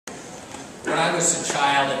When I was a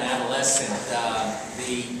child and adolescent,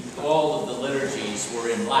 all of the liturgies were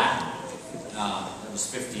in Latin. That was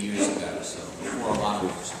 50 years ago, so before a lot of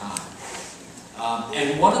it was time.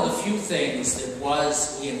 And one of the few things that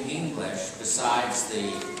was in English, besides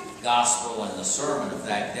the gospel and the sermon of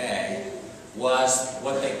that day, was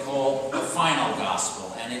what they called the final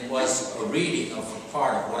gospel. And it was a reading of a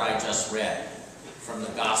part of what I just read from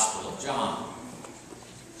the Gospel of John.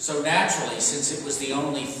 So naturally, since it was the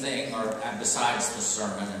only thing, or besides the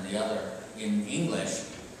sermon and the other in English,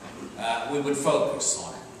 we would focus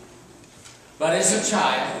on it. But as a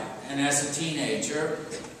child and as a teenager,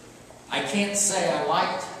 I can't say I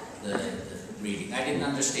liked the reading. I didn't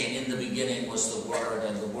understand. In the beginning was the Word,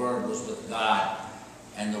 and the Word was with God,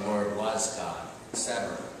 and the Word was God,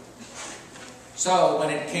 etc. So when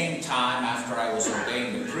it came time, after I was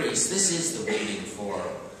ordained a priest, this is the reading for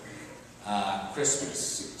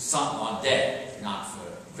Christmas on day, not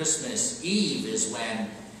for Christmas Eve is when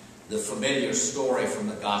the familiar story from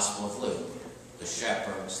the Gospel of Luke, the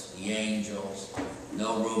shepherds, the angels,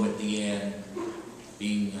 no room at the inn,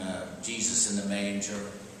 being Jesus in the manger,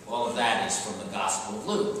 all of that is from the Gospel of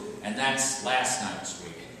Luke, and that's last night's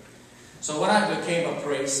reading. So when I became a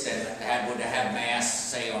priest and would have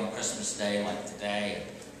Mass, say on Christmas Day like today,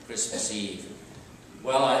 and Christmas Eve,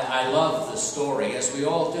 well, I love the story, as we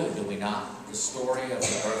all do we not? The story of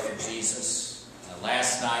the birth of Jesus.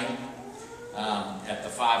 Last night, at the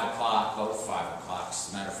 5 o'clock, both 5 o'clocks,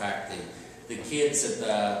 as a matter of fact, the kids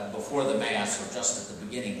before the Mass, or just at the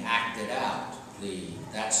beginning, acted out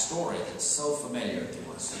that story that's so familiar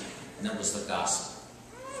to us, and it was the Gospel.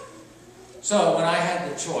 So when I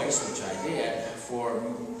had the choice, which I did, for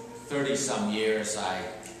 30-some years,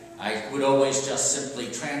 I would always just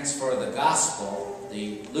simply transfer the Gospel,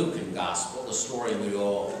 the Lucan Gospel, the story you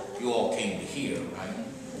all came to hear, right?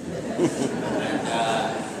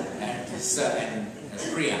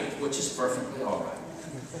 and preempt, which is perfectly all right.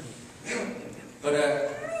 But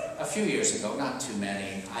a few years ago, not too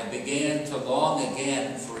many, I began to long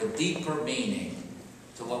again for a deeper meaning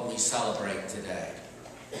to what we celebrate today.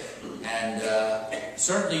 And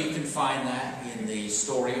certainly you can find that in the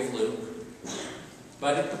story of Luke,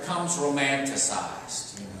 but it becomes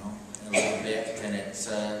romanticized, a little bit, and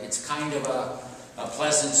it's kind of a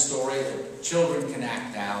pleasant story that children can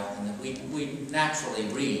act out, and that we naturally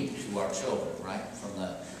read to our children, right, from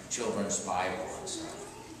the children's Bible and stuff.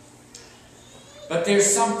 But there's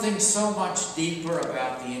something so much deeper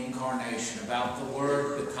about the Incarnation, about the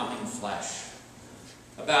Word becoming flesh,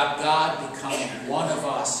 about God becoming one of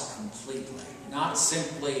us completely, not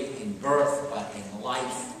simply in birth, but in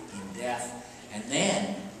life, in death, and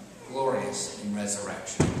then glorious in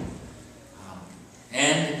resurrection.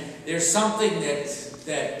 And there's something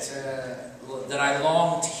that I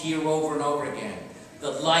long to hear over and over again.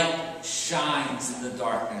 The light shines in the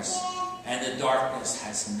darkness, and the darkness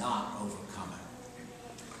has not overcome it.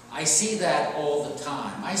 I see that all the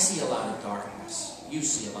time. I see a lot of darkness. You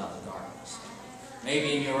see a lot of darkness.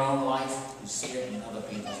 Maybe in your own life, you see it in other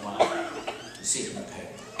people's life. You see it in the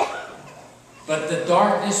paper. But the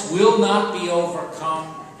darkness will not be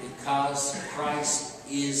overcome because Christ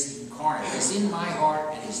is incarnate. He's in my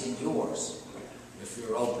heart and He's in yours, if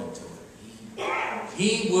you're open to it.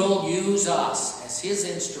 He will use us as His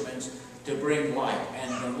instruments to bring light,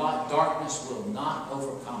 and the darkness will not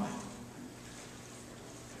overcome it.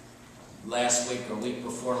 Last week, or week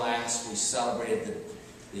before last, we celebrated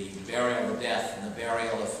the burial, the death, and the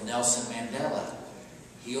burial of Nelson Mandela.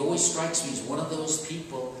 He always strikes me as one of those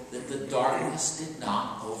people that the darkness did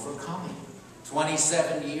not overcome him.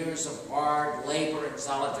 27 years of hard labor and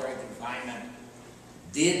solitary confinement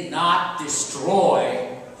did not destroy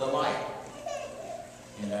the light.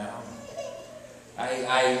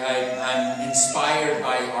 I'm inspired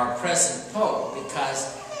by our present Pope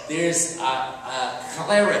because there's a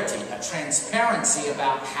clarity, a transparency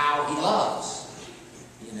about how he loves.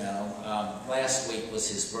 Last week was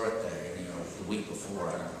his birthday, the week before,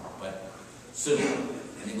 I don't know, but soon,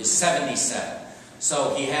 and he was 77.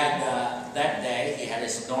 So he had, that day, he had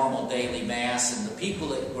his normal daily Mass, and the people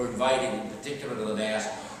that were invited in particular to the Mass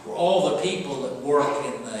were all the people that work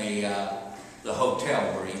in the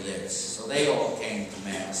hotel where he lives. So they all came to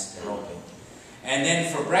Mass to help him. And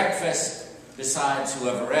then for breakfast, besides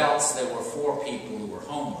whoever else, there were 4 people who were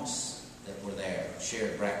homeless that were there,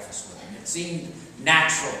 shared breakfast with him. It seemed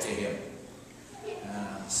natural to him.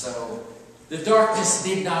 So the darkness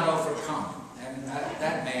did not overcome. And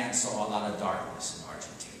that man saw a lot of darkness in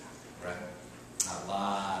Argentina, right? A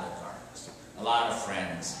lot of darkness. A lot of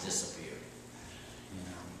friends disappeared.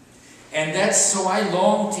 And that's so I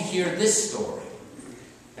long to hear this story.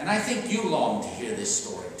 And I think you long to hear this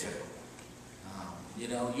story too. You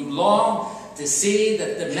know, you long to see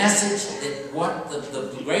that the message, that what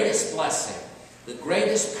the greatest blessing, the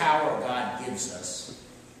greatest power God gives us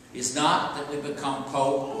is not that we become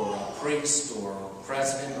pope or a priest or a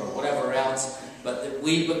president or whatever else, but that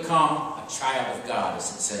we become a child of God, as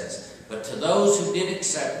it says. But to those who did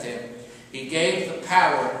accept him, he gave the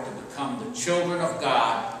power to become the children of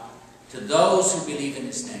God, to those who believe in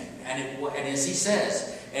his name. And as he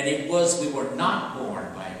says, we were not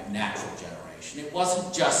born by natural generation. It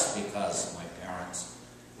wasn't just because my parents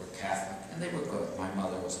were Catholic, and they were good. My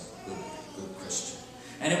mother was a good Christian.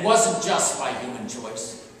 And it wasn't just by human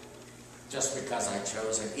choice, just because I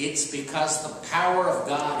chose it. It's because the power of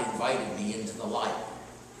God invited me into the light.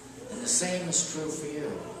 And the same is true for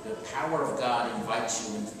you. The power of God invites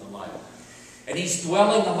you into the light. And he's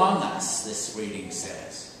dwelling among us, this reading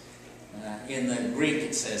says. In the Greek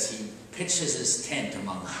it says he pitches his tent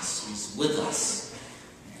among us. He's with us.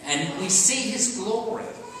 And we see his glory.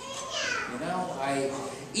 You know,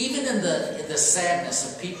 even in the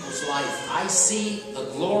sadness of people's life, I see the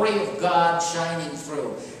glory of God shining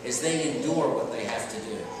through as they endure what they have to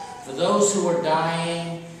do. For those who are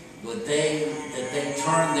dying, that they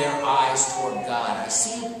turn their eyes toward God. I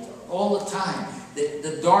see it all the time. That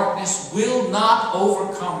the darkness will not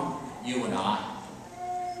overcome you and I.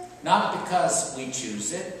 Not because we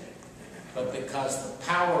choose it, but because the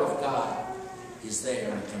power of God is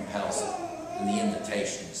there and compels it. And the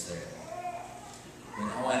invitation is there. You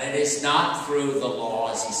know, and it is not through the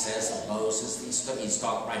law, as he says, of Moses. He's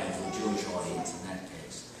talking right into a Jewish audience in that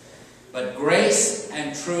case. But grace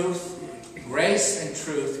and truth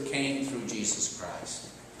came through Jesus Christ.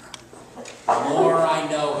 The more I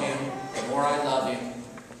know him, the more I love him,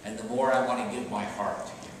 and the more I want to give my heart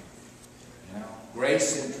to him. You know,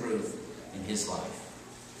 grace and truth in his life.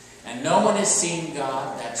 And no one has seen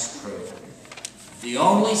God, that's true. The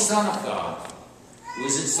only Son of God, who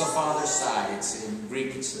is at the Father's side, it's in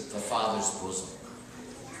Greek, it's at the Father's bosom,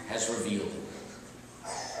 has revealed it.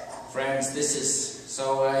 Friends, this is,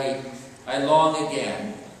 so I long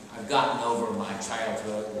again. I've gotten over my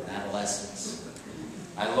childhood and adolescence.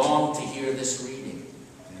 I long to hear this reading,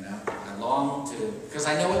 you know. I long to, because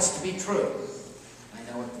I know it's to be true.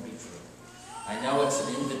 I know it to be true. I know it's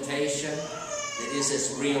an invitation that is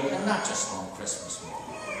as real, and not just on Christmas morning,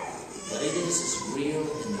 but it is as real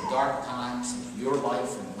in the dark times of your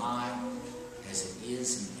life and mine as it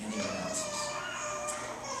is in anyone else's.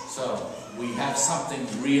 So, we have something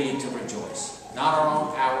really to rejoice. Not our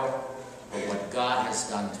own power, but what God has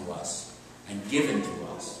done to us and given to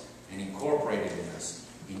us and incorporated in us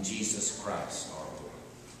in Jesus Christ our Lord.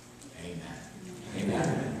 Amen.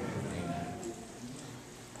 Amen. Amen.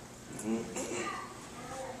 Amen.